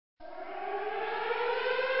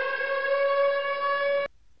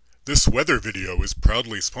This weather video is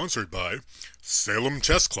proudly sponsored by Salem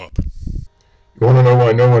Chess Club. You want to know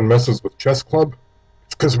why no one messes with Chess Club?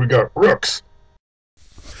 It's because we got rooks.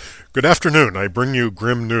 Good afternoon. I bring you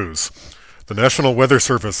grim news. The National Weather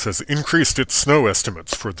Service has increased its snow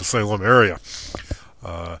estimates for the Salem area.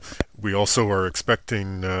 We also are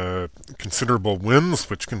expecting considerable winds,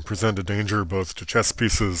 which can present a danger both to chess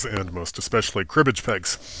pieces and most especially cribbage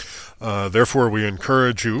pegs. Therefore, we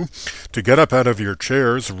encourage you to get up out of your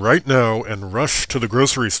chairs right now and rush to the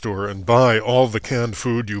grocery store and buy all the canned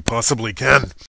food you possibly can.